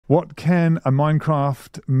What can a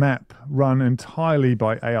Minecraft map run entirely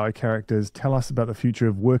by AI characters tell us about the future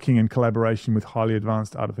of working in collaboration with highly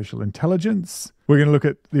advanced artificial intelligence? We're going to look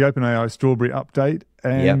at the OpenAI Strawberry update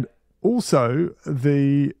and also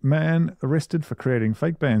the man arrested for creating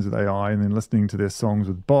fake bands with AI and then listening to their songs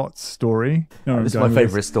with bots story. This is my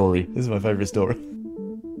favourite story. This is my favourite story.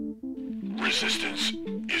 Resistance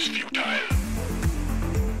is futile.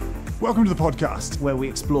 Welcome to the podcast, where we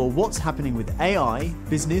explore what's happening with AI,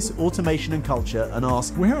 business, automation and culture, and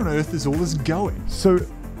ask, where on earth is all this going? So,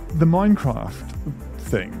 the Minecraft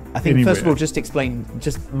thing. I think, first of all, just explain,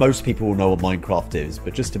 most people will know what Minecraft is,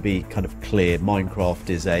 but just to be kind of clear, Minecraft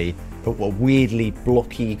is a weirdly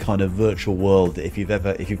blocky kind of virtual world that if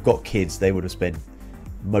you've got kids, they would have spent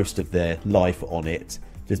most of their life on it.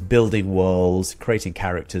 Just building worlds, creating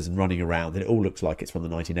characters and running around. And it all looks like it's from the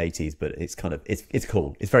 1980s, but it's kind of, it's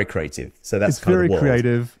cool. It's very creative. So that's kind of the world. It's very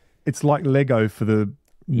creative. It's like Lego for the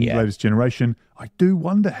latest generation. I do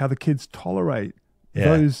wonder how the kids tolerate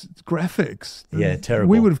those graphics. Yeah, terrible.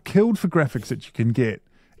 We would have killed for graphics that you can get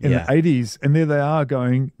in the 80s. And there they are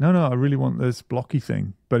going, no, I really want this blocky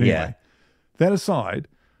thing. But anyway, that aside,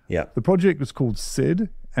 the project was called SID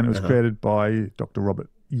and it was created by Dr. Robert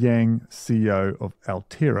Yang, CEO of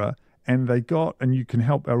Altera, and they got, and you can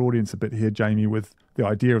help our audience a bit here, Jamie, with the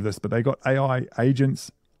idea of this, but they got AI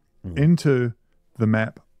agents into the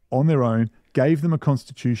map on their own, gave them a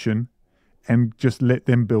constitution, and just let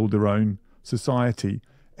them build their own society.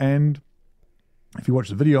 And if you watch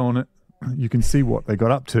the video on it, you can see what they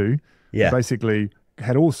got up to. Yeah. They basically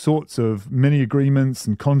had all sorts of mini agreements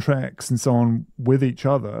and contracts and so on with each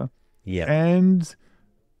other. Yeah. And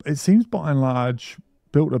it seems by and large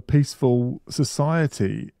built a peaceful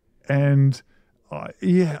society. And I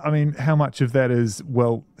mean, how much of that is,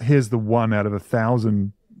 well, here's the one out of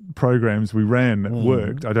 1,000 programs we ran that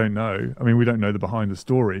worked? I don't know. I mean, we don't know the behind the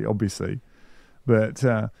story, obviously. But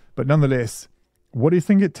nonetheless, what do you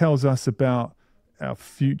think it tells us about our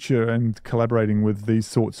future and collaborating with these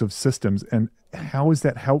sorts of systems? And how is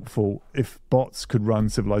that helpful if bots could run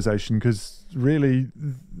civilization? Because really,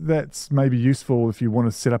 that's maybe useful if you want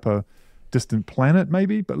to set up a distant planet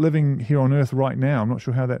maybe, but living here on Earth right now, I'm not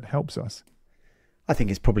sure how that helps us. I think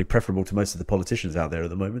it's probably preferable to most of the politicians out there at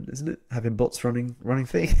the moment, isn't it? Having bots running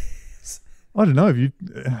things. I don't know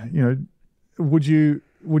if would you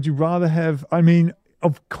rather have, I mean,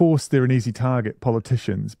 of course they're an easy target,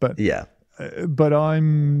 politicians, but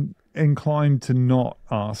I'm inclined to not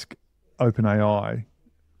ask OpenAI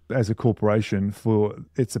as a corporation for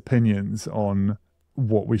its opinions on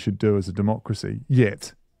what we should do as a democracy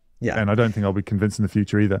yet. Yeah, and I don't think I'll be convinced in the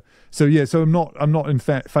future either. So I'm not in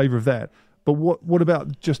favor of that. But what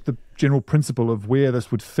about just the general principle of where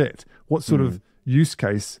this would fit? What sort of use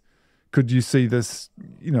case could you see this,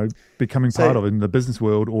 becoming part of in the business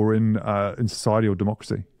world or in society or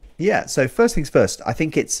democracy? Yeah. So first things first, I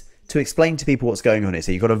think it's to explain to people what's going on here.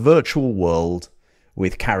 So you've got a virtual world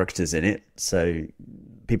with characters in it, so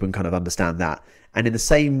people can kind of understand that. And in the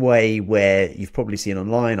same way where you've probably seen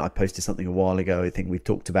online, I posted something a while ago, I think we've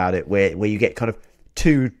talked about it, where you get kind of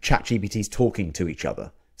two ChatGPTs talking to each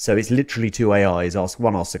other. So it's literally two AIs,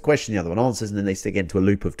 one asks a question, the other one answers, and then they get into a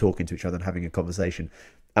loop of talking to each other and having a conversation.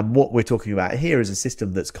 And what we're talking about here is a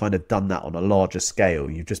system that's kind of done that on a larger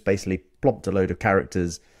scale. You've just basically plopped a load of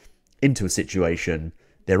characters into a situation.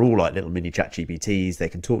 They're all like little mini ChatGPTs. They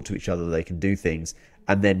can talk to each other, they can do things,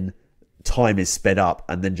 and then time is sped up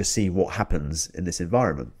and then just see what happens in this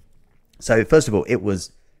environment. So first of all, it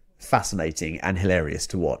was fascinating and hilarious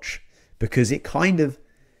to watch because it kind of,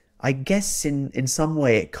 I guess in some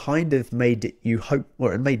way, it kind of made you hope,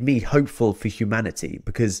 or it made me hopeful for humanity,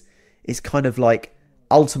 because it's kind of like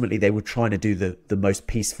ultimately they were trying to do the most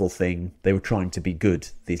peaceful thing. They were trying to be good,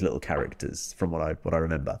 these little characters, from what I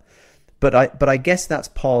remember. But I guess that's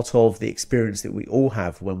part of the experience that we all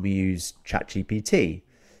have when we use ChatGPT.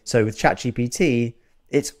 So with ChatGPT,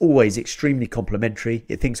 it's always extremely complimentary.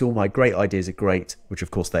 It thinks all my great ideas are great, which of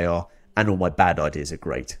course they are, and all my bad ideas are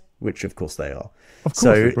great, which of course they are. Of course,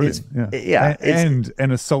 they're brilliant.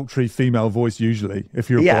 And a sultry female voice usually. If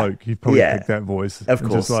you're a bloke, you probably pick that voice. Of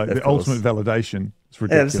course, just like the ultimate validation. It's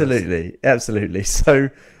ridiculous. Absolutely. So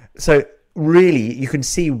really, you can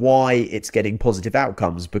see why it's getting positive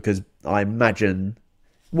outcomes, because I imagine.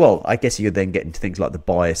 Well, I guess you then get into things like the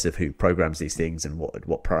bias of who programs these things and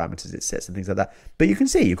what parameters it sets and things like that. But you can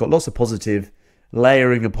see you've got lots of positive,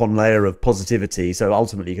 layering upon layer of positivity. So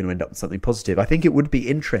ultimately, you're going to end up with something positive. I think it would be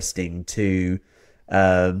interesting to,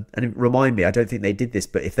 and remind me, I don't think they did this,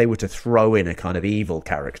 but if they were to throw in a kind of evil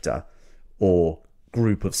character or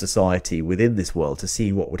group of society within this world to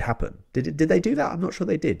see what would happen. Did they do that? I'm not sure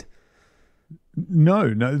they did. No,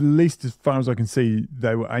 at least as far as I can see,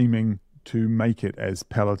 they were aiming to make it as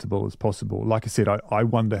palatable as possible. Like I said, I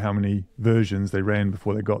wonder how many versions they ran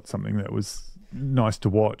before they got something that was nice to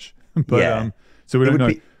watch. But so we don't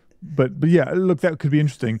know. But yeah, look, that could be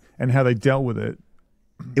interesting, and how they dealt with it.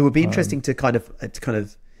 It would be interesting to kind of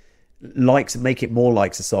make it more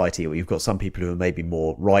like society, where you've got some people who are maybe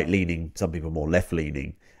more right leaning, some people more left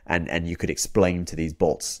leaning, and you could explain to these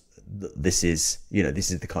bots, this is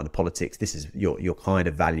the kind of politics, this is your kind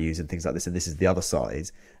of values and things like this, and this is the other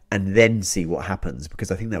side, and then see what happens,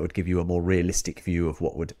 because I think that would give you a more realistic view of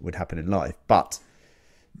what would happen in life. But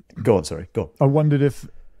go on. I wondered if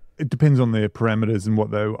it depends on their parameters and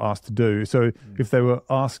what they were asked to do. So if they were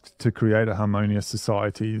asked to create a harmonious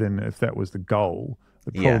society, then if that was the goal,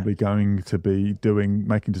 they're probably going to be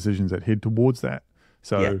making decisions that head towards that.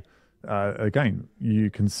 So again,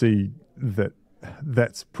 you can see that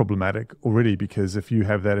that's problematic already, because if you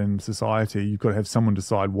have that in society, you've got to have someone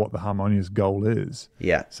decide what the harmonious goal is.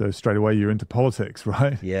 Yeah. So straight away you're into politics,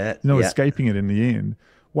 right? Yeah. No escaping it in the end.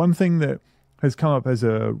 One thing that has come up as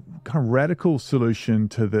a kind of radical solution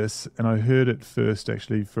to this, and I heard it first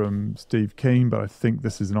actually from Steve Keen, but I think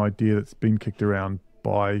this is an idea that's been kicked around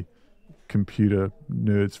by computer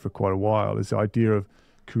nerds for quite a while, is the idea of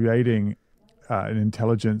creating an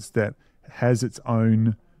intelligence that has its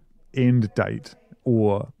own end date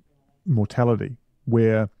or mortality,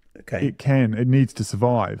 where it needs to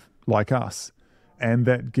survive like us, and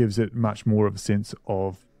that gives it much more of a sense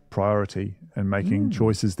of priority, and making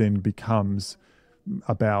choices then becomes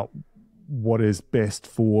about what is best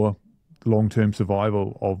for long-term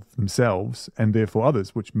survival of themselves and therefore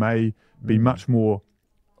others, which may be much more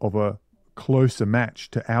of a closer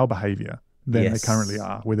match to our behavior than they currently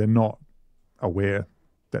are, where they're not aware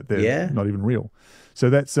that they're not even real. So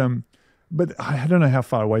that's but I don't know how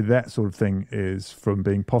far away that sort of thing is from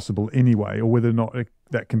being possible anyway, or whether or not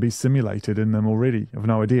that can be simulated in them already. I've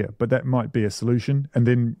no idea, but that might be a solution, and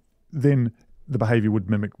then the behavior would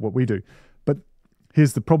mimic what we do. But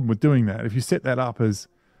here's the problem with doing that. If you set that up as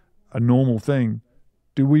a normal thing,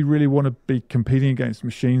 do we really want to be competing against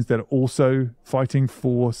machines that are also fighting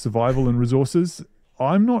for survival and resources?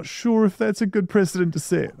 I'm not sure if that's a good precedent to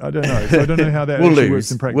set. I don't know. So I don't know how that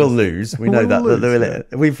works in practice. We'll lose. We know that.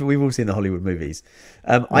 We've all seen the Hollywood movies.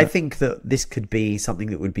 I think that this could be something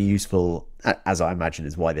that would be useful, as I imagine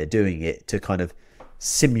is why they're doing it, to kind of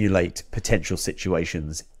simulate potential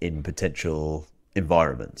situations in potential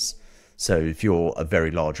environments. So if you're a very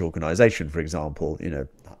large organization, for example,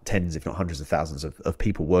 tens if not hundreds of thousands of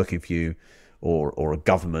people working for you, or a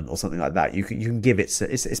government or something like that, you can give it's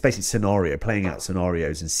basically playing out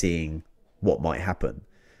scenarios and seeing what might happen,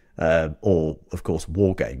 or of course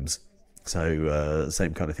war games. So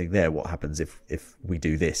same kind of thing there. What happens if we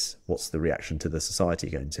do this? What's the reaction to the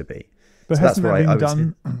society going to be? But so hasn't that been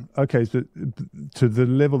done? Okay, so to the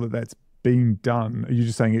level that's been done, are you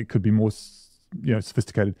just saying it could be more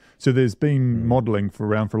sophisticated? So there's been modelling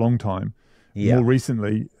around for a long time. More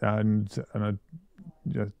recently, and I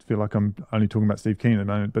feel like I'm only talking about Steve Keen at the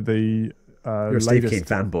moment, but the you're a Steve Keen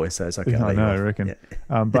fanboy, so it's okay. I know, I reckon.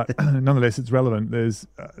 Yeah. But nonetheless, it's relevant. There's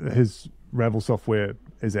his Ravel software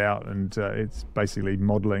is out, and it's basically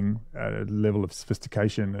modelling at a level of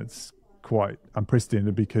sophistication that's quite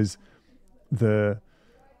unprecedented, because the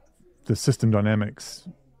system dynamics,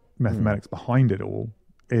 mathematics behind it all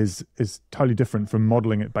is totally different from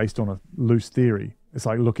modelling it based on a loose theory. It's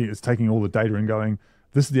like it's taking all the data and going,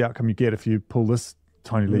 this is the outcome you get if you pull this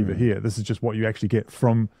tiny lever here. This is just what you actually get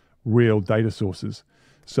from real data sources.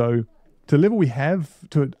 So to level we have,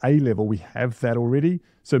 to a level, we have that already.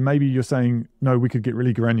 So maybe you're saying, no, we could get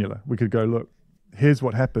really granular. We could go, look, here's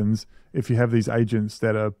what happens if you have these agents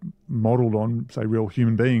that are modeled on, say, real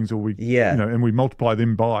human beings, or and we multiply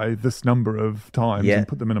them by this number of times and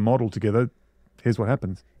put them in a model together. Here's what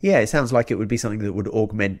happens. Yeah, it sounds like it would be something that would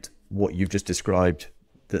augment what you've just described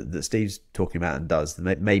that Steve's talking about and does.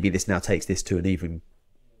 Maybe this now takes this to an even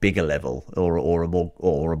bigger level, or a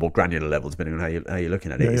more granular level, depending on how you're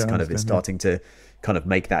looking at it. It's starting to kind of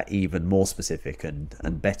make that even more specific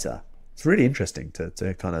and better. It's really interesting to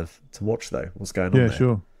watch though what's going on there. Yeah,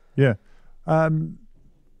 sure. Yeah.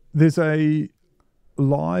 There's a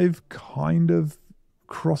live kind of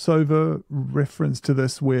crossover reference to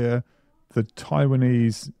this where the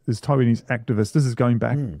Taiwanese activists, this is going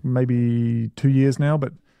back maybe 2 years now,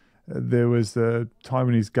 but there was the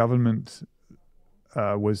Taiwanese government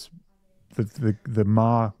was the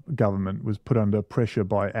Ma government was put under pressure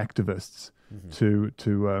by activists to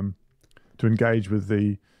engage with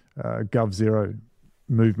the Gov Zero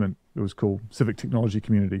movement. It was called Civic Technology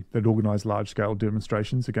Community that organised large scale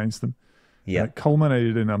demonstrations against them, Yeah. And it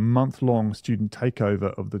culminated in a month-long student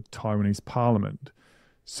takeover of the Taiwanese parliament.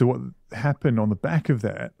 So what happened on the back of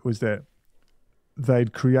that was that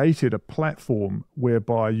they'd created a platform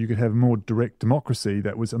whereby you could have more direct democracy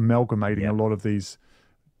that was amalgamating a lot of these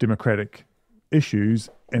democratic issues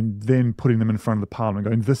and then putting them in front of the parliament,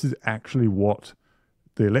 going, this is actually what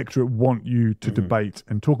the electorate want you to debate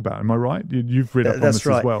and talk about. Am I right? You've read up on this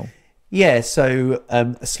as well. Yeah, so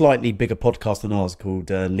a slightly bigger podcast than ours called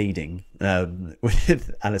Leading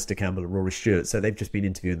with Alistair Campbell and Rory Stewart. So they've just been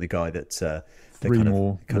interviewing the guy that's... Three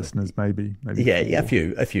more listeners, maybe. Yeah, a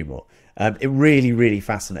few more. It really, really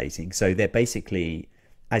fascinating. So they're basically,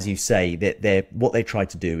 as you say, they're what they try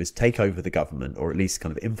to do is take over the government, or at least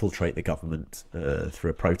kind of infiltrate the government through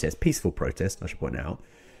a protest, peaceful protest, I should point out.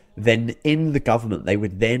 Then in the government, they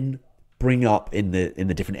would then bring up in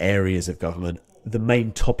the different areas of government the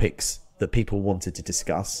main topics that people wanted to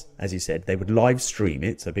discuss. As you said, they would live stream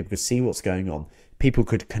it so people could see what's going on. People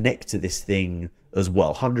could connect to this thing as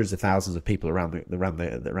well. Hundreds of thousands of people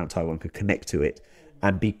around Taiwan could connect to it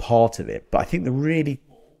and be part of it. But I think the really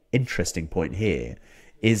interesting point here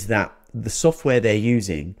is that the software they're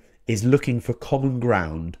using is looking for common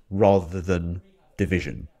ground rather than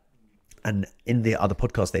division. And in the other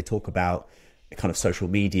podcast, they talk about kind of social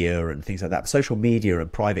media and things like that. Social media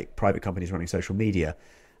and private companies running social media,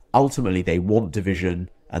 ultimately they want division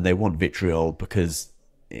and they want vitriol because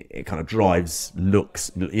it kind of drives looks,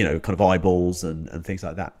 kind of eyeballs and things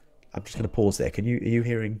like that. I'm just going to pause there. Are you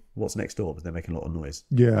hearing what's next door? But they're making a lot of noise.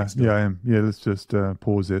 Yeah, I am. Yeah, let's just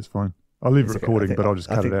pause there. It's fine. I'll leave it recording, but I'll just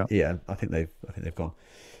cut it out. Yeah, I think they've gone.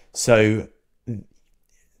 So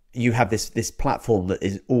you have this platform that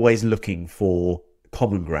is always looking for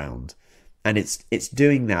common ground, and it's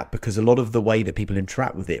doing that because a lot of the way that people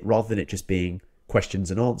interact with it, rather than it just being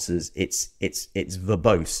questions and answers, it's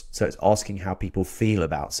verbose, so it's asking how people feel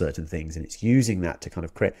about certain things, and it's using that to kind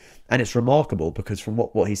of create. And it's remarkable because from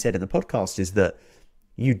what he said in the podcast is that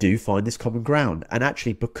you do find this common ground, and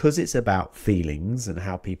actually because it's about feelings and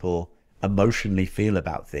how people emotionally feel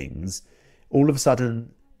about things, all of a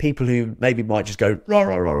sudden people who maybe might just go rah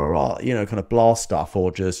rah rah rah rah, kind of blast stuff,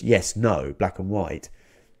 or just yes no black and white,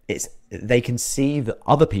 they can see that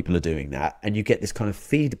other people are doing that, and you get this kind of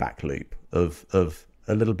feedback loop of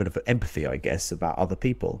a little bit of empathy, I guess, about other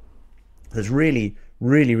people. There's really,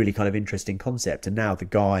 really, really kind of interesting concept. And now the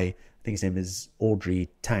guy, I think his name is Audrey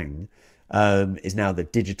Tang, is now the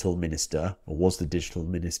digital minister, or was the digital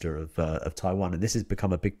minister of Taiwan. And this has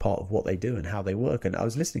become a big part of what they do and how they work. And I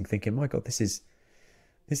was listening thinking, my God, this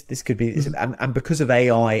could be, and because of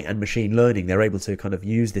AI and machine learning, they're able to kind of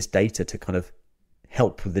use this data to kind of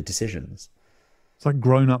help with the decisions. It's like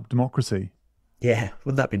grown-up democracy. Yeah,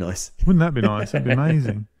 wouldn't that be nice? Wouldn't that be nice? That'd be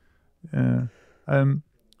amazing. Yeah.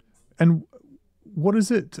 And what is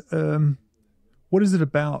it? What is it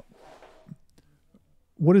about?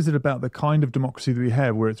 What is it about the kind of democracy that we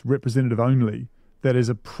have, where it's representative only, that is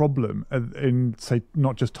a problem in, say,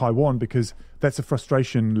 not just Taiwan, because that's a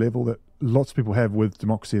frustration level that lots of people have with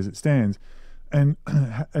democracy as it stands, and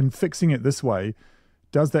fixing it this way.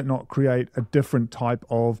 Does that not create a different type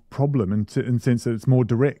of problem in the sense that it's more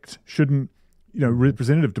direct? Shouldn't,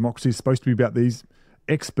 representative democracy is supposed to be about these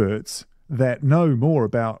experts that know more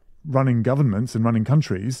about running governments and running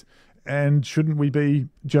countries, and shouldn't we be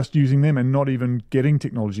just using them and not even getting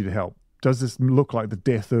technology to help? Does this look like the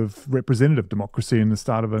death of representative democracy and the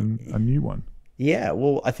start of a new one? Yeah,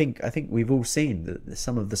 well, I think we've all seen that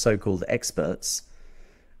some of the so-called experts,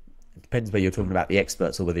 it depends whether you're talking about the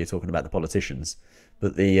experts or whether you're talking about the politicians,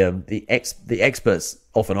 but the experts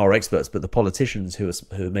often are experts, but the politicians who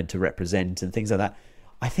are meant to represent and things like that,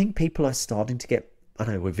 I think people are starting to get, I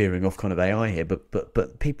know we're veering off kind of AI here,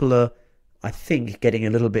 but people are, I think, getting a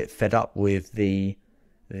little bit fed up with the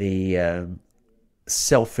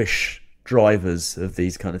selfish drivers of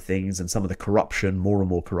these kind of things, and some of the corruption, more and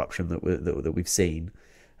more corruption that we've seen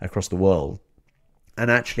across the world. And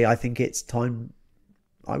actually, I think it's time.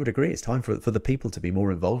 I would agree. It's time for the people to be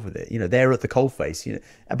more involved with it. They're at the coalface.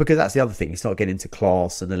 Because that's the other thing. You start getting into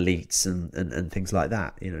class and elites and things like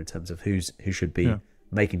that. In terms of who should be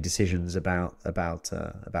making decisions about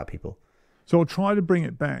people. So I'll try to bring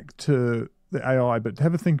it back to the AI, but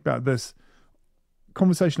have a think about this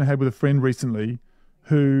conversation I had with a friend recently,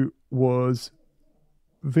 who was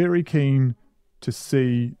very keen to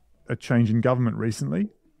see a change in government recently.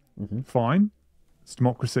 Mm-hmm. Fine, it's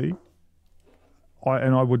democracy.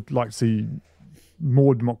 I would like to see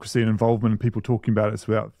more democracy and involvement and people talking about it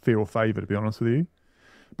without fear or favour, to be honest with you.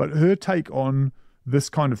 But her take on this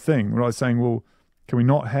kind of thing, when I was saying, well, can we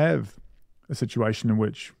not have a situation in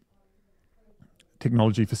which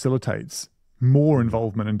technology facilitates more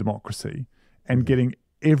involvement in democracy and getting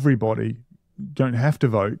everybody, don't have to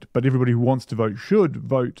vote, but everybody who wants to vote should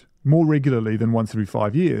vote more regularly than once every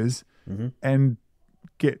 5 years and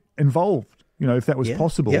get involved. You know, if that was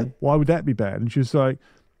possible, why would that be bad? And she was like,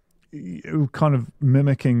 kind of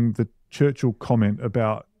mimicking the Churchill comment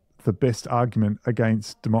about the best argument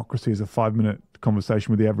against democracy is a 5-minute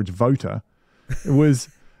conversation with the average voter. It was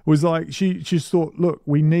like she just thought, look,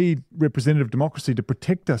 we need representative democracy to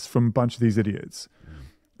protect us from a bunch of these idiots.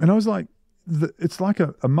 And I was like, it's like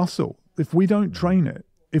a muscle. If we don't train it,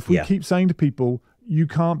 if we keep saying to people, you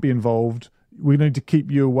can't be involved, we need to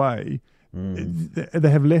keep you away, they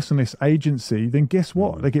have less and less agency, then guess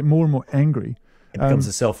what? They get more and more angry. It becomes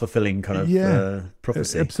a self-fulfilling kind of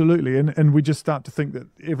prophecy. Absolutely. And we just start to think that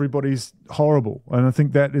everybody's horrible. And I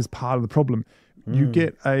think that is part of the problem. You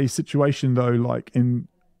get a situation, though, like in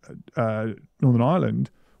Northern Ireland,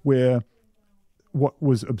 where what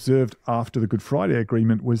was observed after the Good Friday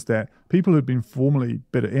Agreement was that people who'd been formerly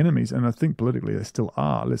bitter enemies, and I think politically they still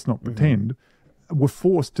are, let's not pretend, were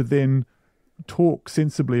forced to then talk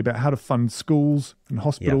sensibly about how to fund schools and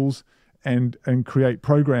hospitals and create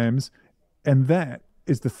programs. And that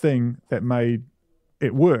is the thing that made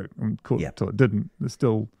it work. Until it didn't. There's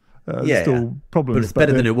still problems. But it's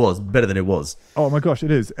better than it was. Better than it was. Oh my gosh,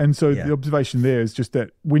 it is. And so the observation there is just that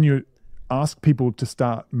when you ask people to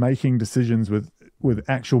start making decisions with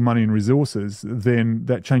actual money and resources, then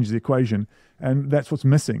that changes the equation. And that's what's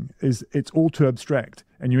missing, is it's all too abstract.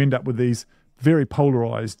 And you end up with these very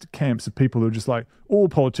polarized camps of people who are just like, all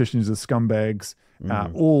politicians are scumbags,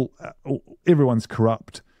 everyone's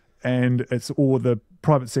corrupt, and it's all the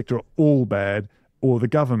private sector are all bad, or the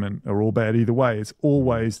government are all bad. Either way, it's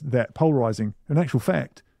always that polarizing. In actual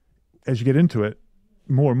fact, as you get into it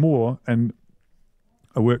more and more, and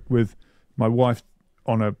I worked with my wife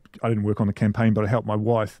I didn't work on the campaign, but I helped my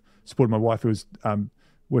wife, supported my wife who was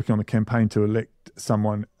working on the campaign to elect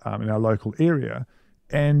someone in our local area.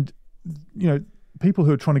 And, you know, people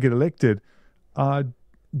who are trying to get elected are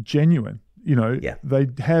genuine. You know, they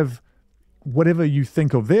have whatever you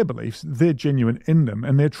think of their beliefs, they're genuine in them,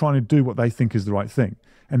 and they're trying to do what they think is the right thing.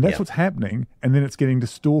 And that's what's happening, and then it's getting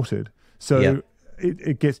distorted. So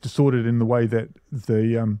it gets distorted in the way that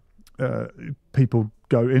the people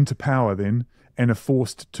go into power then and are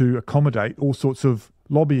forced to accommodate all sorts of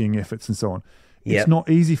lobbying efforts and so on. It's not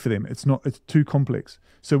easy for them. It's too complex.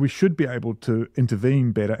 So we should be able to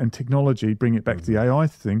intervene better, and technology, bring it back to the AI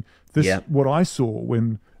thing. What I saw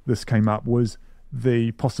when this came up was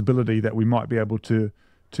the possibility that we might be able to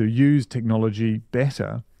use technology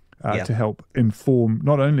better to help inform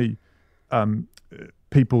not only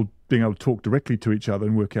people being able to talk directly to each other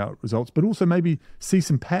and work out results, but also maybe see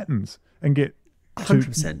some patterns and get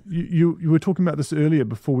 100%. You were talking about this earlier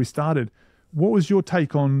before we started. What was your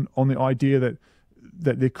take on the idea that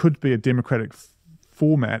there could be a democratic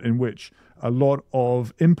format in which a lot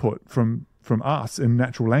of input from us in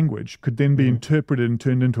natural language could then be interpreted and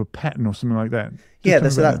turned into a pattern or something like that?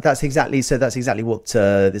 That's exactly what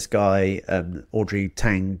this guy Audrey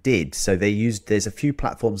Tang did. So there's a few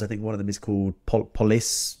platforms. I think one of them is called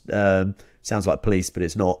Polis. Sounds like police, but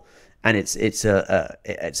it's not. And it's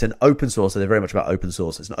an open source. So they're very much about open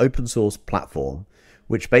source. It's an open source platform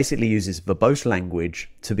which basically uses verbose language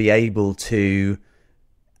to be able to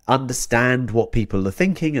understand what people are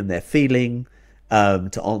thinking and they're feeling,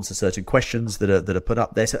 to answer certain questions that are put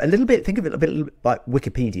up there. So think of it a bit like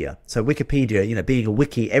Wikipedia. So Wikipedia, you know, being a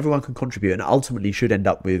wiki, everyone can contribute, and ultimately you should end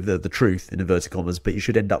up with the truth in inverted commas, but you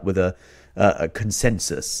should end up with a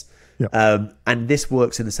consensus. And this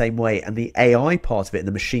works in the same way. And the AI part of it and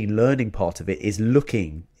the machine learning part of it is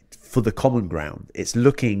looking for the common ground. It's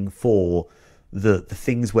looking for the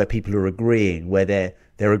things where people are agreeing, where they're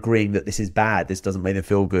agreeing that this is bad, this doesn't make them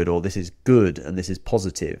feel good, or this is good and this is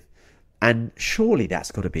positive. And surely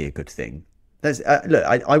that's got to be a good thing. Look,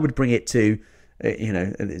 I would bring it to,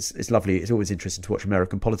 it's lovely. It's always interesting to watch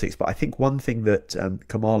American politics. But I think one thing that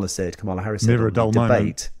Kamala Harris said Never on a dull the debate.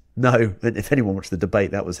 moment. No, if anyone watched the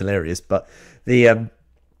debate, that was hilarious. But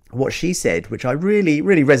what she said, which I really,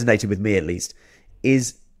 really resonated with me at least,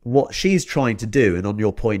 is what she's trying to do. And on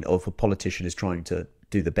your point of a politician is trying to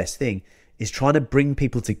do the best thing, is trying to bring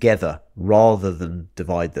people together rather than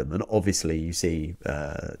divide them. And obviously you see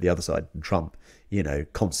the other side, Trump, you know,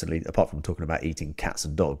 constantly, apart from talking about eating cats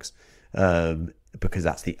and dogs, because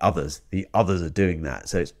that's the others are doing that.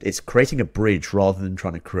 So it's creating a bridge rather than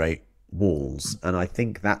trying to create walls. And I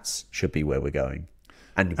think that should be where we're going.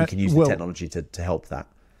 And we can use the technology to help that.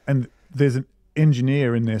 And there's an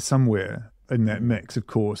engineer in there somewhere in that mix, of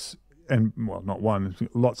course, and well, not one,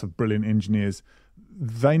 lots of brilliant engineers.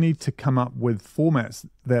 They need to come up with formats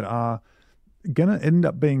that are going to end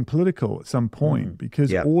up being political at some point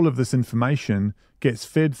because all of this information gets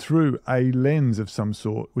fed through a lens of some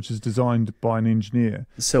sort, which is designed by an engineer.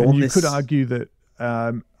 So and you could argue that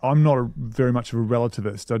I'm not very much of a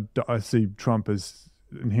relativist. I see Trump as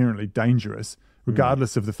inherently dangerous,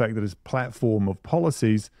 regardless of the fact that his platform of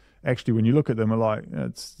policies, actually, when you look at them, are like,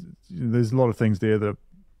 there's a lot of things there that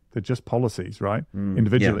they're just policies, right?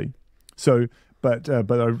 Individually. So, but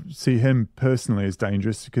I see him personally as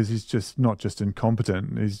dangerous because he's just not just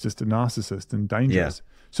incompetent; he's just a narcissist and dangerous.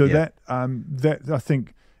 So that I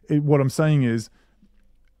think what I'm saying is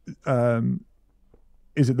at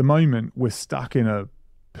the moment we're stuck in a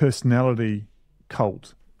personality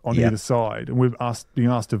cult on either side, and we're being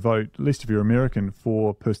asked to vote, at least if you're American,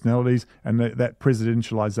 for personalities, and that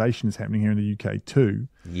presidentialization is happening here in the UK too.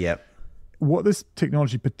 Yep. What this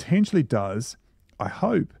technology potentially does, I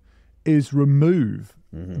hope, is remove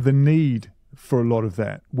the need for a lot of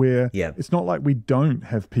that, where it's not like we don't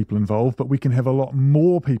have people involved, but we can have a lot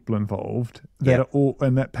more people involved that are all,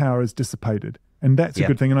 and that power is dissipated. And that's a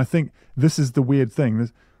good thing. And I think this is the weird thing.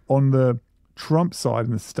 On the Trump side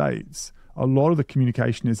in the States, a lot of the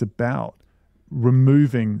communication is about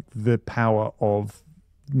removing the power of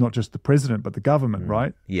not just the president, but the government,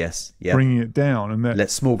 right? Yes. Bringing it down. And that let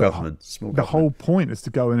small government. The whole point is to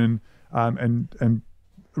go in and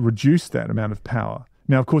reduce that amount of power.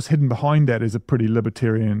 Now, of course, hidden behind that is a pretty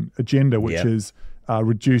libertarian agenda, which is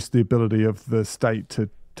reduce the ability of the state to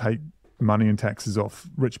take money and taxes off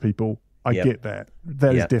rich people. I get that.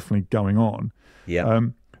 That is definitely going on.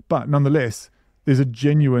 But nonetheless, there's a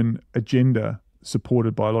genuine agenda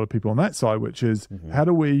supported by a lot of people on that side, which is how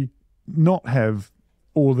do we not have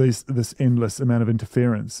all this endless amount of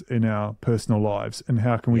interference in our personal lives, and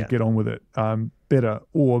how can we get on with it better,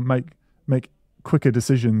 or make quicker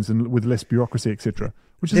decisions and with less bureaucracy, etc.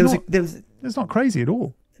 Which is it's not crazy at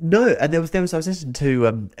all. No, and there was I was listening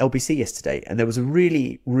to LBC yesterday, and there was a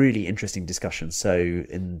really, really interesting discussion. So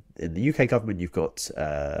in the UK government, you've got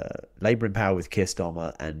Labour in power with Keir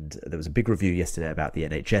Starmer, and there was a big review yesterday about the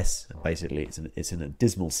NHS. And basically, it's in a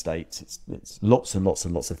dismal state. It's lots and lots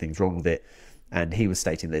and lots of things wrong with it. And he was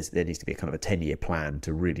stating there needs to be a kind of a 10-year plan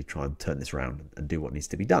to really try and turn this around and do what needs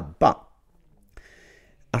to be done. But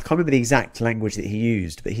I can't remember the exact language that he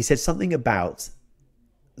used, but he said something about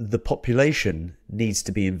the population needs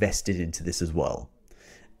to be invested into this as well.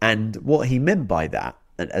 And what he meant by that,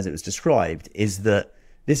 and as it was described, is that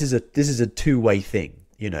this is a two-way thing.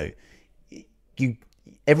 You know,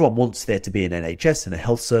 everyone wants there to be an NHS and a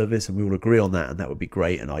health service, and we all agree on that, and that would be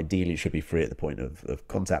great. And ideally, it should be free at the point of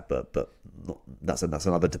contact, but that's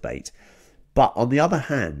another debate. But on the other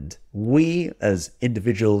hand, we as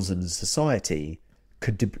individuals and society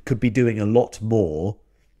could be doing a lot more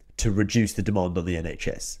to reduce the demand on the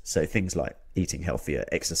NHS. So things like eating healthier,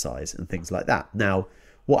 exercise, and things like that. Now,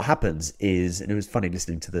 what happens is, and it was funny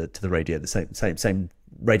listening to the radio, the same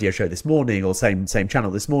radio show this morning, or same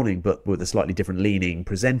channel this morning, but with a slightly different leaning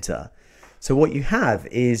presenter. So what you have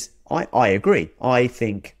is, I agree. I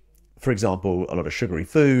think, for example, a lot of sugary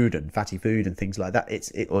food and fatty food and things like that,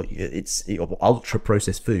 it's ultra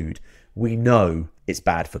processed food. We know it's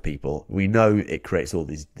bad for people. We know it creates all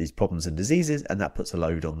these problems and diseases, and that puts a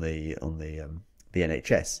load on the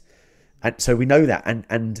NHS. And so we know that,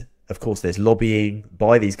 and of course there's lobbying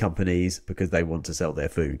by these companies because they want to sell their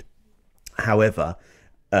food. However,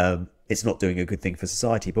 it's not doing a good thing for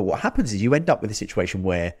society. But what happens is you end up with a situation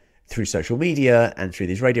where, through social media and through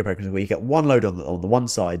these radio programs, where you get one load on the one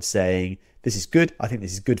side saying, this is good, I think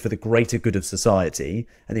this is good for the greater good of society,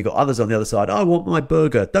 and you've got others on the other side, I want my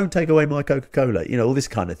burger, don't take away my Coca-Cola, you know, all this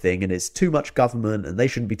kind of thing, and it's too much government and they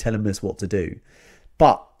shouldn't be telling us what to do.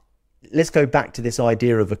 But let's go back to this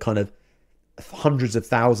idea of a kind of hundreds of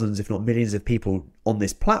thousands, if not millions of people on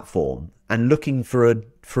this platform, and looking for a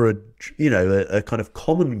kind of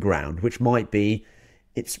common ground, which might be,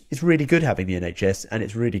 it's really good having the NHS, and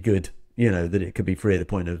it's really good, you know, that it could be free at the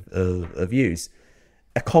point of use.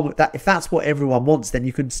 If that's what everyone wants, then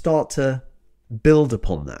you can start to build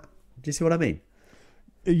upon that. Do you see what I mean?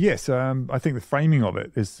 Yes, I think the framing of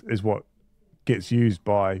it is what gets used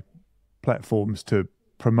by platforms to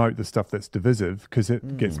promote the stuff that's divisive, because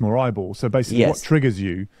it gets more eyeballs. So basically, what triggers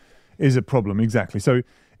you is a problem. Exactly. So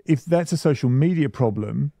if that's a social media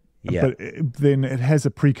problem, but then it has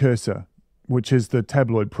a precursor, which is the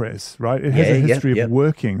tabloid press, right? It has a history of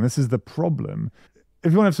working. This is the problem.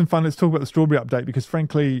 If you want to have some fun, let's talk about the strawberry update, because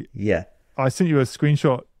frankly, I sent you a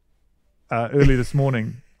screenshot early this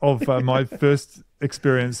morning of my first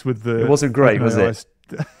experience with the... It wasn't great, was it?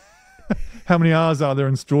 How many R's are there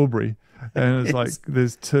in strawberry? And it's like,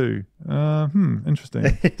 there's two.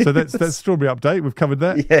 Interesting. So that's strawberry update. We've covered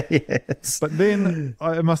that. Yeah, yes. But then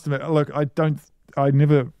I must admit, look, I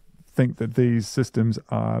never think that these systems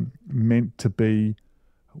are meant to be,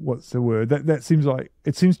 what's the word? That seems like,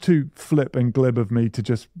 it seems too flip and glib of me to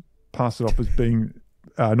just pass it off as being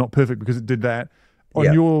not perfect because it did that.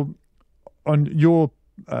 On your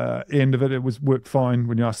end of it, it worked fine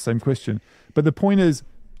when you asked the same question. But the point is,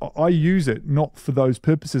 I use it not for those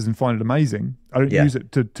purposes and find it amazing. I don't use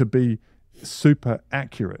it to be super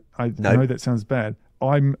accurate. I know that sounds bad.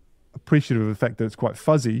 I'm appreciative of the fact that it's quite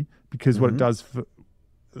fuzzy because what it does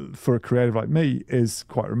for a creative like me is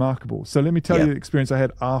quite remarkable. So let me tell you the experience I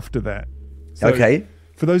had after that. So Okay.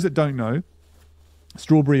 For those that don't know,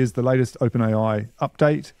 Strawberry is the latest OpenAI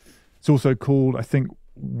update. It's also called, I think,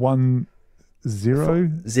 1.0.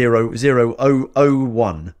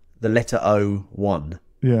 0.0.0.1. The letter O1.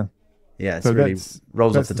 Yeah. Yeah, it's So really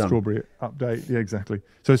rolls off that's the the tongue. Strawberry update. Yeah, exactly.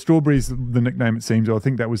 So Strawberry's the nickname, it seems, or I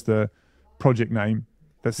think that was the project name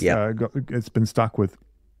that's it's been stuck with.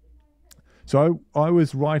 So I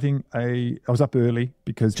was writing I was up early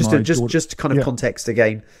because just kind of context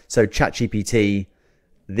again. So ChatGPT,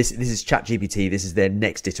 this is ChatGPT. This is their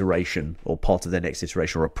next iteration, or part of their next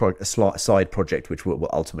iteration, or a side project which will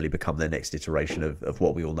ultimately become their next iteration of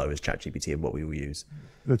what we all know as ChatGPT and what we will use.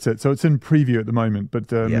 That's it. So it's in preview at the moment,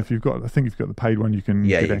 but if you've got, I think if you've got the paid one, you can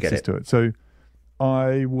get access to it. So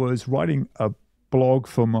I was writing a blog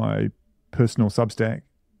for my personal Substack,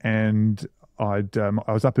 and I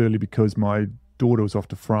was up early because my daughter was off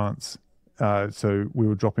to France, so we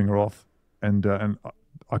were dropping her off, and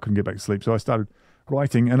I couldn't get back to sleep. So I started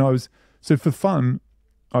writing, and so for fun,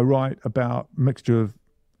 I write about a mixture of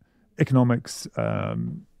economics,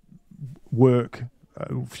 work,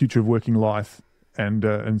 future of working life, and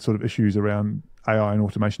sort of issues around AI and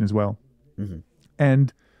automation as well. Mm-hmm.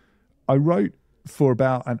 And I wrote for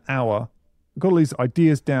about an hour, got all these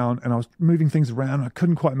ideas down, and I was moving things around. I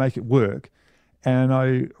couldn't quite make it work. And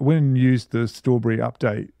I went and used the Strawberry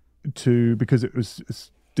update because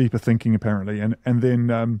it's deeper thinking apparently. And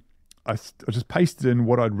then I just pasted in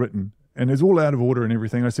what I'd written, and it's all out of order and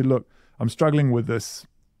everything. I said, look, I'm struggling with this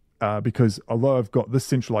because although I've got this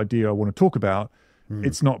central idea I want to talk about,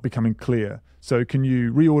 it's not becoming clear. So can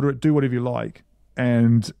you reorder it, do whatever you like,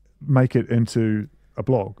 and make it into a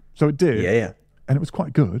blog? So it did. Yeah. And it was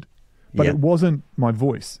quite good, but it wasn't my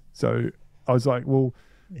voice. So I was like, well,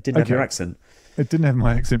 it didn't have your accent. It didn't have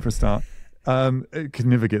my accent for a start. It could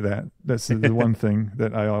never get that. That's the one thing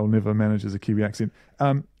that AI will never manage is a Kiwi accent.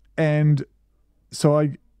 And so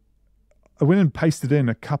I went and pasted in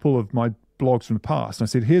a couple of my blogs from the past. And I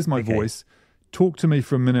said, here's my voice. Talk to me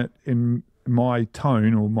for a minute in my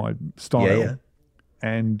tone or my style. Yeah.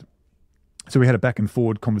 And so we had a back and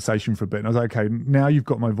forward conversation for a bit. And I was like, okay, now you've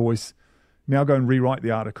got my voice. Now go and rewrite the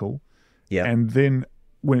article. Yeah. And then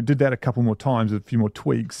when it did that a couple more times, a few more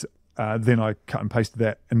tweaks, then I cut and pasted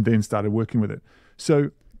that and then started working with it. So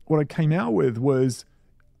what I came out with was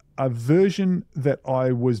a version that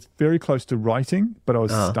I was very close to writing, but I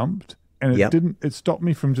was stumped. And it stopped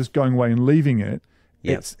me from just going away and leaving it.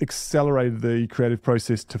 It's accelerated the creative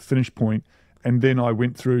process to finish point. And then I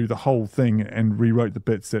went through the whole thing and rewrote the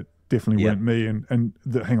bits that definitely weren't me. And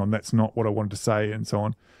hang on, that's not what I wanted to say, and so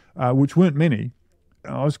on, which weren't many.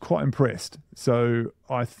 I was quite impressed. So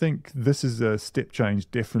I think this is a step change,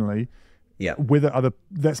 definitely. Yeah.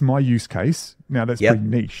 That's my use case. Now that's pretty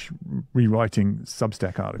niche, rewriting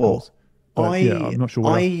Substack articles. I'm not sure.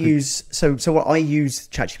 I use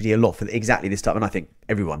ChatGPT a lot for exactly this stuff, and I think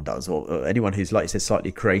everyone does, or anyone who's, like you said,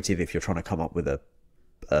 slightly creative. If you're trying to come up with a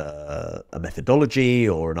methodology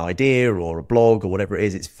or an idea or a blog or whatever it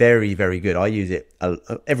is, it's very, very good. I use it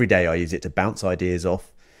every day. I use it to bounce ideas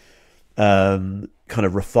off, kind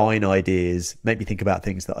of refine ideas, make me think about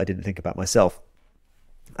things that I didn't think about myself.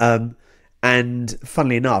 And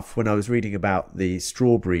funnily enough, when I was reading about the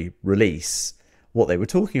Strawberry release, what they were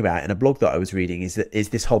talking about in a blog that I was reading is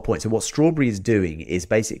this whole point. So what Strawberry is doing is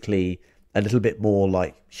basically a little bit more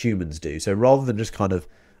like humans do. So rather than just kind of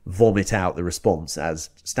vomit out the response as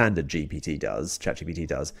standard ChatGPT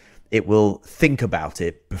does, it will think about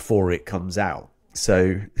it before it comes out.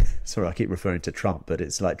 So, sorry, I keep referring to Trump, but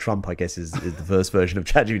it's like Trump, I guess, is the first version of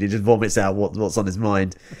ChatGPT. Just vomits out what's on his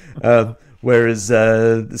mind. Whereas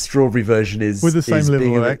the Strawberry version is with the same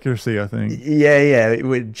level of accuracy, I think.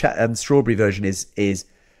 Yeah. Strawberry version is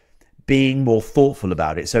being more thoughtful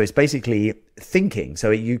about it. So it's basically thinking.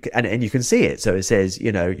 So you can see it. So it says,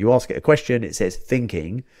 you ask it a question, it says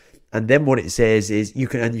thinking, and then what it says is you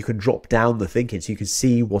can drop down the thinking, so you can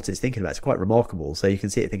see what it's thinking about. It's quite remarkable. So you can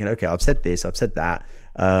see it thinking, okay, I've said this, I've said that,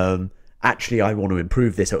 actually I want to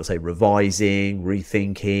improve this. It will say revising,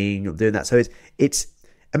 rethinking, I'm doing that. So it's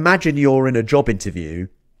imagine you're in a job interview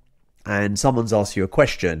and someone's asked you a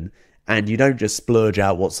question, and you don't just splurge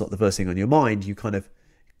out what's the first thing on your mind. You kind of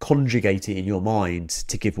conjugate it in your mind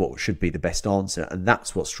to give what should be the best answer, and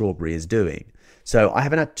that's what Strawberry is doing. So I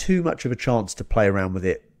haven't had too much of a chance to play around with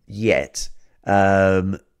it yet.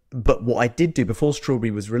 But what I did do before Strawberry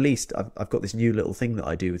was released, I've got this new little thing that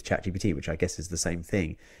I do with ChatGPT, which I guess is the same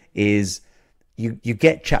thing, is you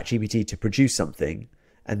get ChatGPT to produce something,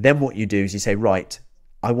 and then what you do is you say, right,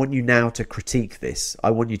 I want you now to critique this.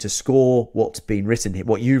 I want you to score what's been written here,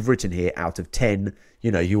 what you've written here out of 10.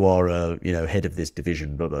 You are head of this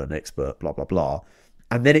division, blah, blah, an expert, blah, blah, blah.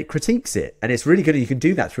 And then it critiques it. And it's really good. You can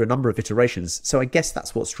do that through a number of iterations. So I guess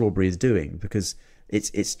that's what Strawberry is doing, because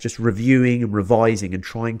it's just reviewing and revising and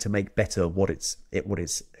trying to make better what its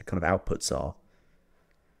kind of outputs are.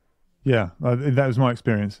 Yeah, that was my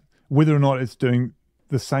experience. Whether or not it's doing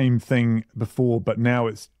the same thing before, but now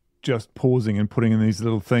it's just pausing and putting in these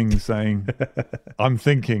little things saying, I'm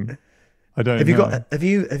thinking. I don't know. Have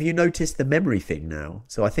you noticed the memory thing now?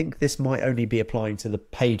 So I think this might only be applying to the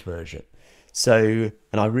paid version. So,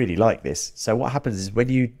 and I really like this. So what happens is when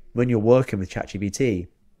you're working with ChatGPT,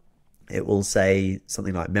 it will say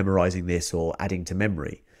something like memorizing this or adding to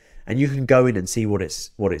memory, and you can go in and see what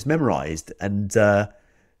it's memorized. And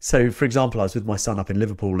so, for example, I was with my son up in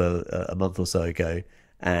Liverpool a month or so ago,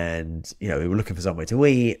 and we were looking for somewhere to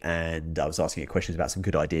eat, and I was asking it questions about some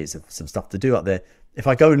good ideas of some stuff to do up there. If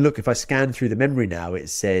I scan through the memory now, it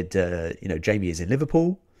said, Jamie is in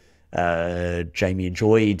Liverpool. Jamie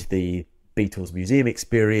enjoyed the Beatles museum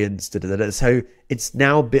experience. So it's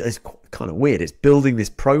now it's kind of weird. It's building this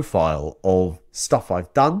profile of stuff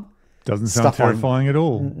I've done. Doesn't sound terrifying at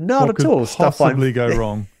all. Not at all. Stuff possibly go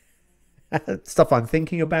wrong. Stuff I'm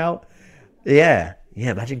thinking about. Yeah.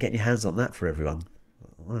 Imagine getting your hands on that for everyone.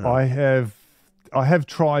 Wow. I have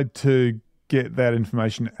tried to get that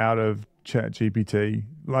information out of ChatGPT.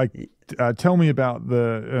 Like, tell me about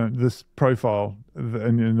this profile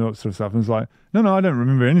and that sort of stuff. And it's like, no, I don't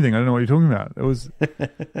remember anything. I don't know what you're talking about. It was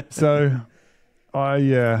so.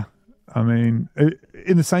 I mean,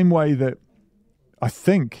 in the same way that I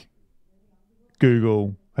think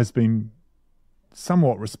Google has been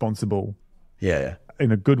somewhat responsible, in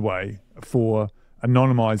a good way, for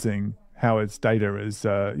anonymizing how its data is,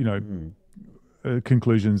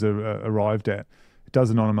 conclusions are arrived at. It does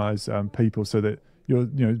anonymize people so that your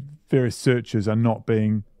various searches are not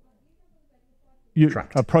being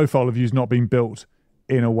a profile of you is not being built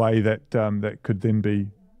in a way that that could then be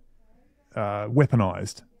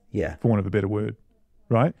weaponized, for want of a better word,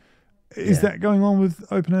 right? Is that going on with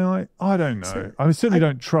OpenAI? I don't know. So, I certainly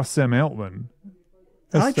don't trust Sam Altman.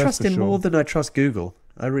 I trust him more than I trust Google.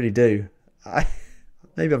 I really do.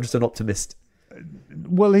 Maybe I'm just an optimist.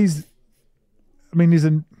 Well, he's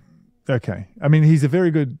a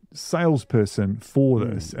very good salesperson for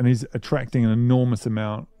this, and he's attracting an enormous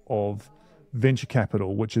amount of venture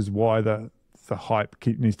capital, which is why the hype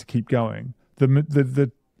needs to keep going.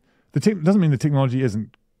 The doesn't mean the technology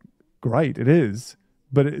isn't great. It is,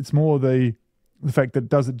 but it's more the fact that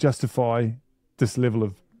does it justify this level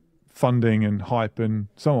of funding and hype and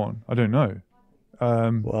so on. I don't know.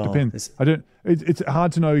 Depends. It's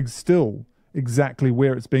hard to know still exactly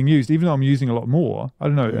where it's being used, even though I'm using a lot more. I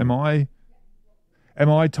don't know. Am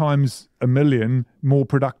I times a million more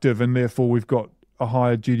productive, and therefore we've got a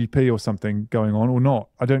higher GDP or something going on, or not?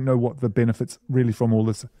 I don't know what the benefits really from all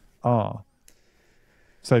this are.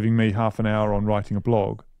 Saving me half an hour on writing a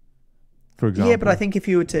blog, for example. Yeah, but I think if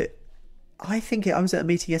you were to, I was at a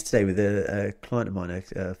meeting yesterday with a client of mine,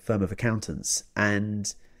 a firm of accountants,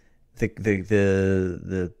 and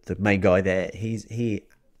the main guy there, he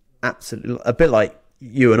absolutely, a bit like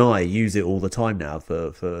you and I, use it all the time now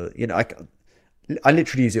for I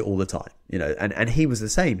literally use it all the time, and he was the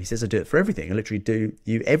same. He says, I do it for everything. I literally do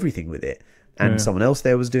everything with it. And someone else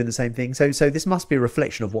there was doing the same thing. So this must be a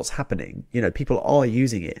reflection of what's happening. People are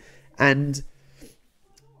using it. And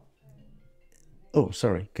oh,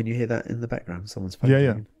 sorry, can you hear that in the background? Someone's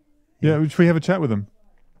phone. Yeah. Should we have a chat with them?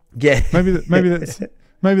 Yeah. Maybe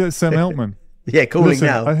that's Sam Altman. Yeah, calling. Listen,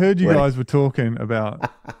 now. I heard you guys were talking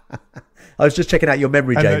about. I was just checking out your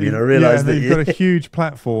memory, Jamie, and I realised that you've got a huge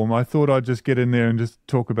platform. I thought I'd just get in there and just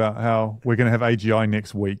talk about how we're going to have AGI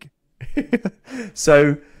next week.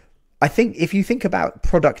 So, I think if you think about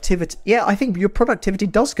productivity, I think your productivity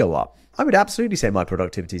does go up. I would absolutely say my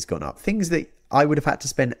productivity's gone up. Things that I would have had to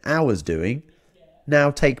spend hours doing now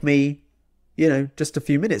take me, just a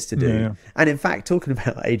few minutes to do. Yeah. And in fact, talking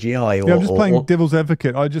about AGI, I'm just playing devil's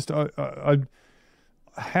advocate. I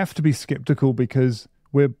have to be skeptical because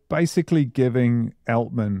we're basically giving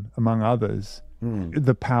Altman, among others,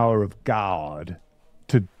 the power of God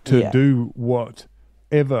to do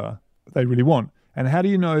whatever they really want. And how do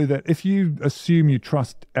you know that if you assume you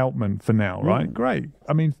trust Altman for now, right? Great.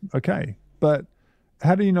 I mean, okay. But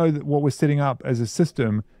how do you know that what we're setting up as a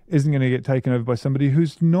system isn't going to get taken over by somebody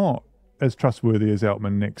who's not as trustworthy as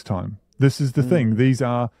Altman next time? This is the thing. These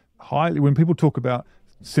are when people talk about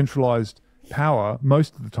centralized power,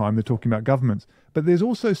 most of the time they're talking about governments. But there's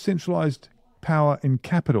also centralized power in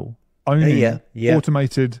capital, owning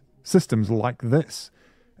automated systems like this.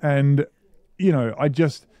 And,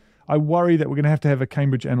 I worry that we're going to have a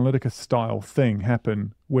Cambridge Analytica style thing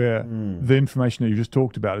happen where the information that you just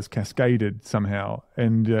talked about is cascaded somehow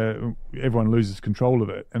and everyone loses control of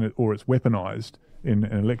it, or it's weaponized in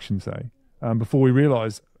an election, say, before we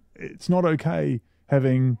realize it's not okay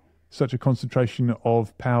having such a concentration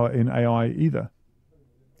of power in AI either.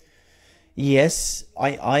 Yes,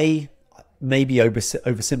 I may be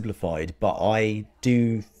oversimplified, but I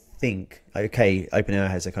do think, okay, OpenAI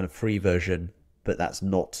has a kind of free version, but that's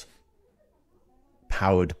not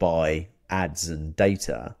powered by ads and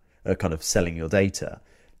data, kind of selling your data,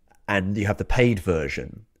 and you have the paid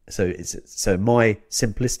version. So my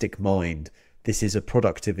simplistic mind, this is a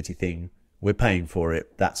productivity thing. We're paying for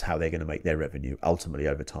it. That's how they're going to make their revenue ultimately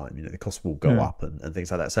over time. The cost will go up and things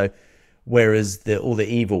like that. So whereas all the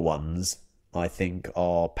evil ones, I think,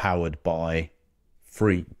 are powered by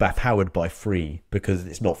free because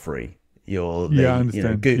it's not free. I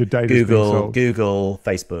understand. Your Google,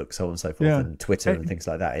 Facebook, so on and so forth, and Twitter and things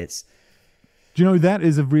like that. Do you know, that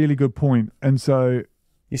is a really good point. And so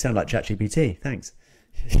you sound like ChatGPT. Thanks.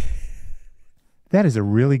 That is a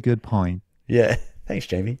really good point. Yeah. Thanks,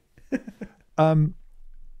 Jamie.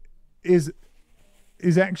 Is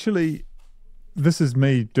actually, this is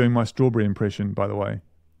me doing my strawberry impression, by the way.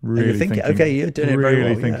 Really thinking. Okay, you're doing it very well.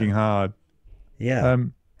 Really thinking hard. Yeah.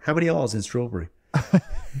 How many R's in strawberry?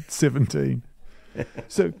 17.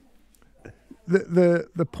 So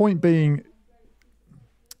the point being,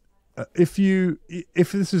 if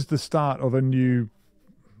this is the start of a new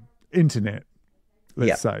internet,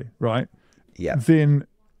 let's say, right? Yeah. Then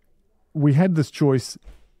we had this choice,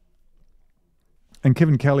 and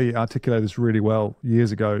Kevin Kelly articulated this really well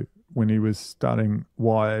years ago when he was starting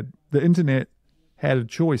Wired. The internet had a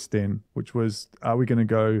choice then, which was, are we going to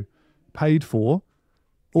go paid for,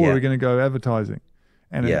 or are we going to go advertising?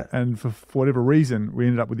 And for whatever reason, we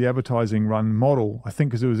ended up with the advertising run model, I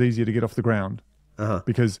think because it was easier to get off the ground.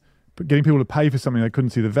 Because getting people to pay for something they couldn't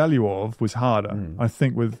see the value of was harder. I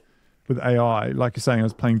think with AI, like you're saying, I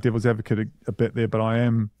was playing devil's advocate a bit there, but I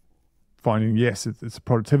am finding, yes, it's a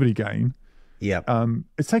productivity gain. Yeah.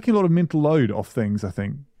 It's taking a lot of mental load off things, I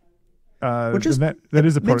think. That is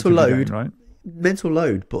a mental productivity load, gain, right? Mental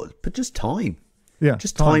load, but just time. Yeah.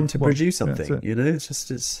 Just time to produce something,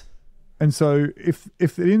 it's... And so if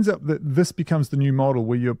it ends up that this becomes the new model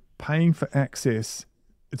where you're paying for access,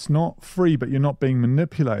 it's not free, but you're not being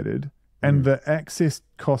manipulated, and the access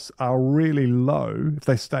costs are really low, if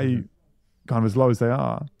they stay kind of as low as they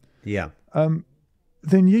are,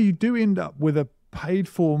 then you do end up with a paid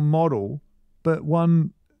for model, but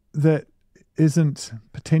one that isn't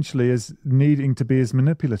potentially as needing to be as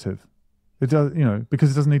manipulative. It does,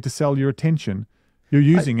 because it doesn't need to sell your attention. You're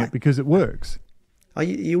using it because it works.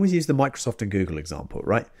 You always use the Microsoft and Google example,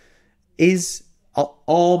 right? Are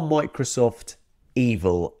Microsoft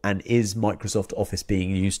evil, and is Microsoft Office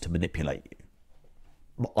being used to manipulate you?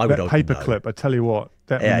 I would argue no. Paperclip, I tell you what,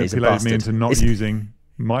 that manipulated me into not using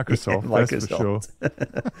Microsoft, that's for sure.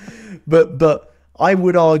 But I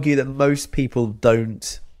would argue that most people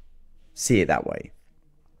don't see it that way,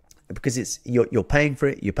 because you're paying for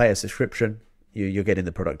it, you pay a subscription, you're getting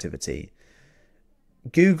the productivity.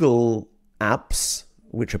 Google apps,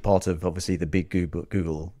 which are part of obviously the big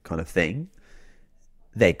Google kind of thing,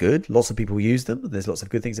 they're good. Lots of people use them. There's lots of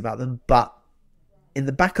good things about them. But in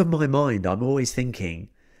the back of my mind, I'm always thinking,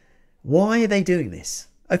 why are they doing this?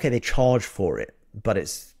 Okay, they charge for it, but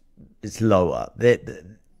it's lower.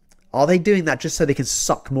 Are they doing that just so they can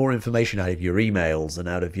suck more information out of your emails and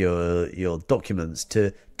out of your documents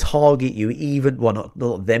to target you?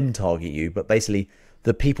 Not them target you, but basically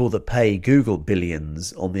the people that pay Google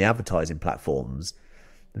billions on the advertising platforms,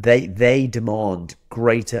 they demand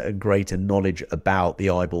greater and greater knowledge about the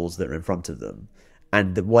eyeballs that are in front of them.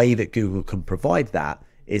 And the way that Google can provide that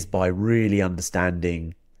is by really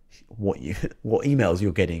understanding what emails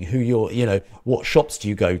you're getting, what shops do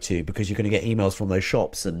you go to, because you're going to get emails from those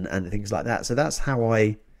shops and things like that. So that's how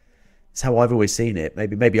I've always seen it.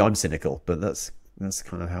 Maybe I'm cynical, but that's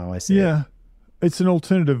kind of how I see it. Yeah, it's an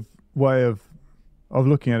alternative way of of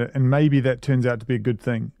looking at it, and maybe that turns out to be a good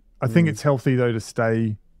thing. I think it's healthy though to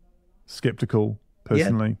stay skeptical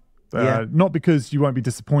personally. Not because you won't be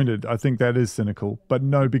disappointed. I think that is cynical, but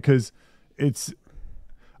no, because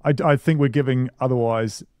I think we're giving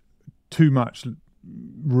otherwise too much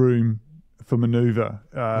room for maneuver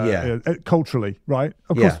culturally, right?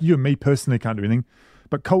 Of course, you and me personally can't do anything,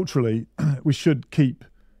 but culturally, we should keep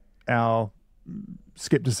our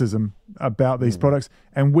skepticism about these products,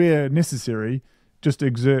 and where necessary, just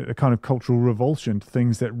exert a kind of cultural revulsion to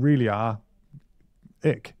things that really are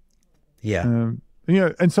ick. And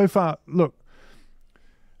so far, look,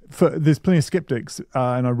 there's plenty of skeptics,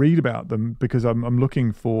 and I read about them because I'm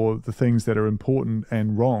looking for the things that are important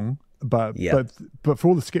and wrong. But for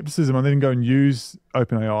all the skepticism, I then go and use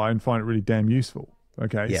OpenAI and find it really damn useful.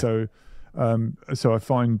 Okay, so I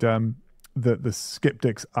find that the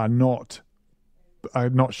skeptics are not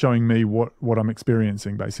showing me what I'm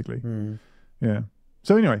experiencing, basically. Yeah.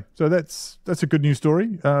 So anyway, that's a good news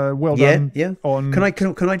story. Well done. Yeah. On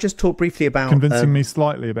can I just talk briefly about convincing me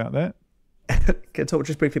slightly about that? Can I talk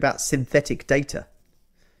just briefly about synthetic data?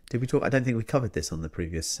 Did we talk? I don't think we covered this on the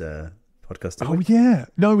previous podcast. Did we? Yeah,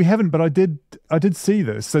 no, we haven't. But I did see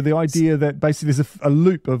this. So the idea that basically there's a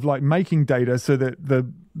loop of like making data so that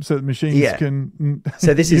machines can.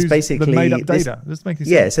 So this is basically the made up data.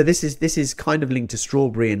 Sense. So this is kind of linked to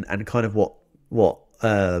Strawberry and kind of what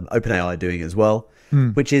OpenAI are doing as well,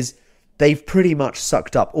 which is they've pretty much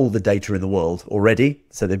sucked up all the data in the world already.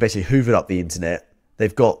 So they basically hoovered up the internet.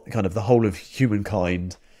 They've got kind of the whole of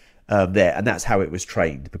humankind there, and that's how it was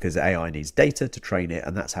trained, because AI needs data to train it,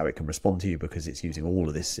 and that's how it can respond to you, because it's using all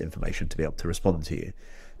of this information to be able to respond to you.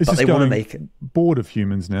 But they want to make it bored of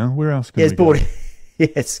humans now. Where else can it's bored.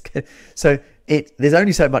 Yes. So there's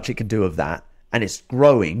only so much it can do of that, and it's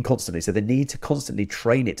growing constantly. So they need to constantly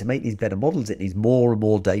train it to make these better models. It needs more and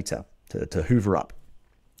more data to hoover up.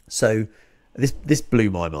 So this blew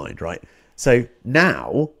my mind, right? So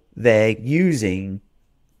now they're using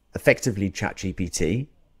effectively ChatGPT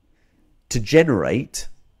to generate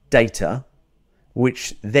data,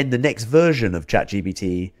 which then the next version of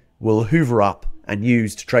ChatGPT will hoover up and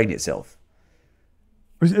use to train itself.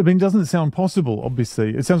 I mean, doesn't sound possible,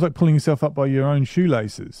 obviously. It sounds like pulling yourself up by your own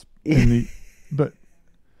shoelaces. But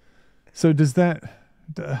so does that,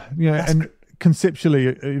 and conceptually,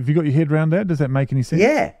 have you got your head around that? Does that make any sense?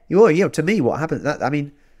 Yeah. Well, to me, what happens,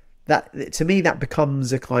 that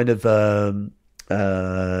becomes a kind of,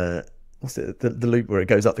 what's the loop where it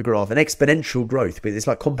goes up the graph, an exponential growth, but it's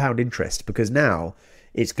like compound interest, because now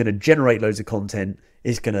it's going to generate loads of content.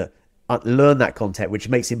 It's going to learn that content, which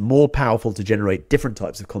makes it more powerful to generate different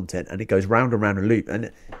types of content, and it goes round and round a loop,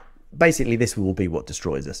 and basically this will be what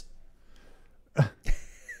destroys us.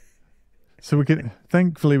 So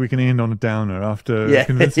thankfully we can end on a downer after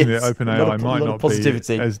convincing me that OpenAI might not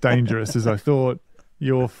be as dangerous as I thought.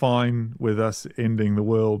 You're fine with us ending the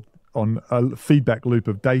world on a feedback loop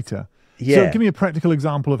of data. So give me a practical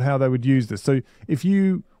example of how they would use this. So if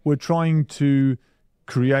you were trying to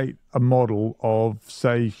create a model of,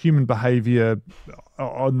 say, human behavior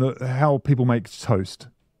on how people make toast,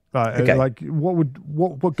 like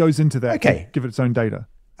what goes into that to give it its own data?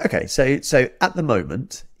 Okay, so at the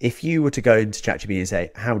moment, if you were to go into ChatGPT and say,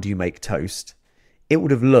 how do you make toast? It would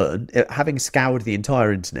have learned, having scoured the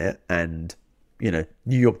entire internet and, New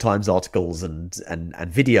York Times articles and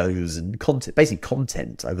videos and content, basically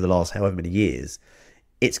content over the last however many years,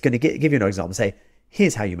 it's going to give you an example and say,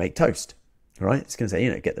 here's how you make toast, right? It's going to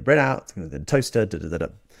say, get the bread out, it's going to then toaster,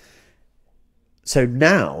 So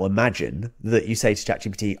now imagine that you say to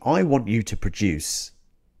ChatGPT, I want you to produce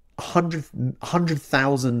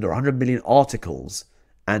 100,000 or 100 million articles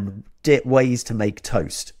and ways to make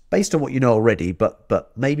toast based on what you know already,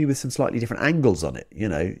 but maybe with some slightly different angles on it,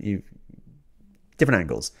 different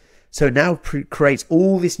angles. So it now creates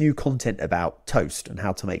all this new content about toast and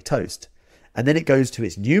how to make toast. And then it goes to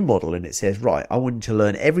its new model and it says, right, I want you to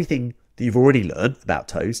learn everything that you've already learned about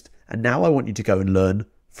toast. And now I want you to go and learn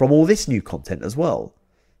from all this new content as well.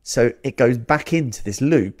 So it goes back into this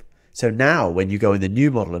loop. So now when you go in the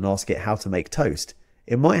new model and ask it how to make toast,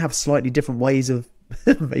 it might have slightly different ways of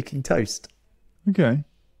making toast. Okay.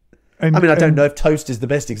 I don't know if toast is the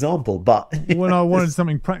best example, but... When I wanted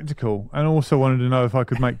something practical and also wanted to know if I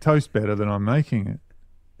could make toast better than I'm making it.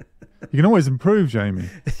 You can always improve, Jamie.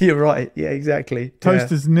 You're right. Yeah, exactly.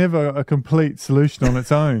 Toast is never a complete solution on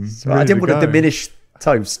its own. Right. I didn't want to diminish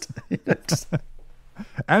toast.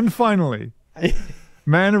 And finally...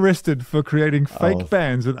 Man arrested for creating fake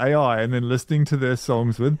bands with AI and then listening to their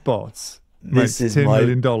songs with bots. Makes $10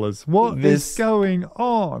 million. What is going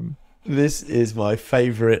on? This is my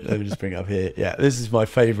favorite. Let me just bring it up here. Yeah, this is my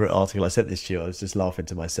favorite article. I sent this to you. I was just laughing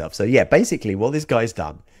to myself. So yeah, basically what this guy's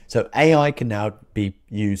done. So AI can now be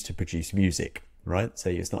used to produce music, right? So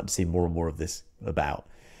you're starting to see more and more of this about.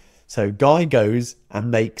 So guy goes and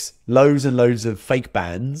makes loads and loads of fake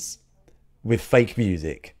bands with fake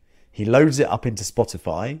music. He loads it up into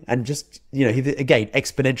Spotify and just, again,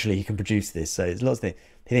 exponentially he can produce this. So there's lots of things.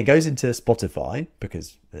 He then goes into Spotify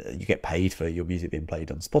because you get paid for your music being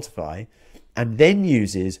played on Spotify, and then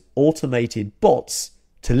uses automated bots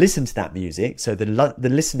to listen to that music. So the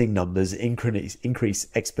listening numbers increase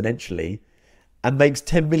exponentially, and makes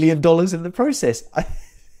 $10 million in the process.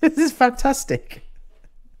 This is fantastic.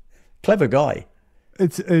 Clever guy.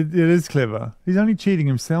 It is clever. He's only cheating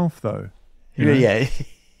himself though. Yeah.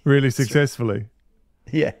 Really successfully.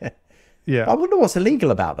 Yeah. I wonder what's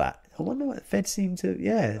illegal about that. I wonder what the Fed seem to.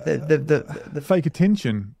 Yeah, the fake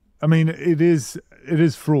attention. I mean, it is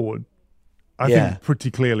fraud. I think pretty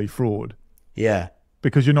clearly fraud. Yeah,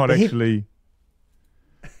 because you're not actually.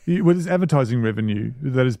 Well, it's advertising revenue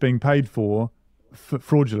that is being paid for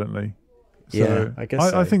fraudulently. So I guess.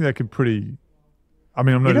 I think that could pretty. I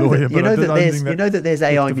mean, I'm not a lawyer, but there's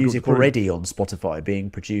AI music already on Spotify being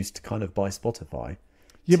produced kind of by Spotify.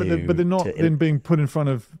 Yeah, but they're not then being put in front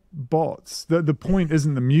of bots. The point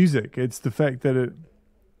isn't the music; it's the fact that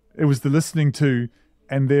it was the listening to,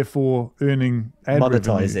 and therefore earning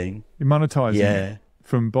monetizing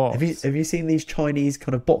from bots. Have you seen these Chinese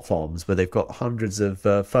kind of bot farms where they've got hundreds of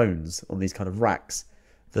phones on these kind of racks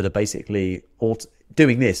that are basically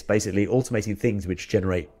doing this, basically automating things which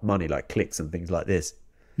generate money like clicks and things like this?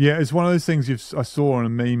 Yeah, it's one of those things I saw on a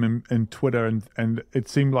meme in Twitter, and it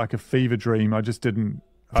seemed like a fever dream. I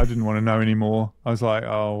didn't want to know anymore. I was like,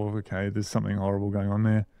 oh, okay, there's something horrible going on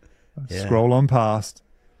there. Scroll on past.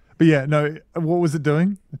 But yeah, no, what was it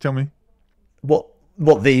doing? Tell me. What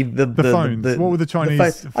the phones? What were the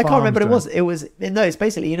Chinese I can't remember what it was. It's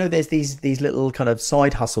basically, there's these little kind of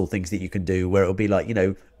side hustle things that you can do where it'll be like,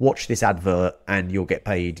 watch this advert and you'll get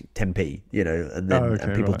paid 10p, and then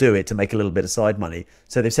and people do it to make a little bit of side money.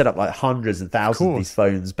 So they've set up like hundreds and thousands of these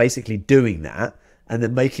phones basically doing that, and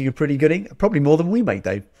then making a pretty good probably more than we make,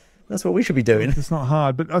 Dave. That's what we should be doing. It's not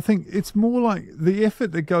hard, but I think it's more like the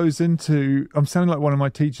effort that goes into. I'm sounding like one of my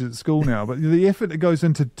teachers at school now, but the effort that goes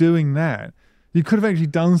into doing that. You could have actually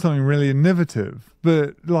done something really innovative,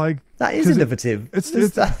 but like that is innovative. It's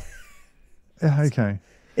okay.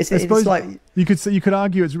 It's like you could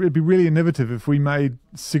argue it'd be really innovative if we made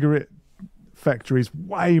cigarette factories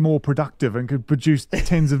way more productive and could produce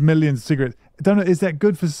tens of millions of cigarettes. I don't know, is that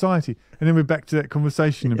good for society? And then we're back to that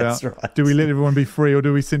conversation about do we let everyone be free or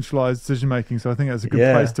do we centralise decision making? So I think that's a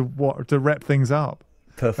good place to wrap things up.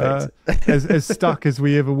 Perfect. As stuck as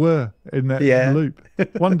we ever were in that loop.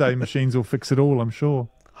 One day machines will fix it all, I'm sure.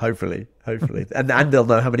 Hopefully. and they'll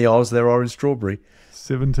know how many R's there are in strawberry.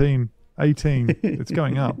 17, 18. It's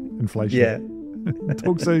going up, inflation. Yeah.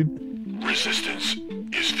 Talk soon. Resistance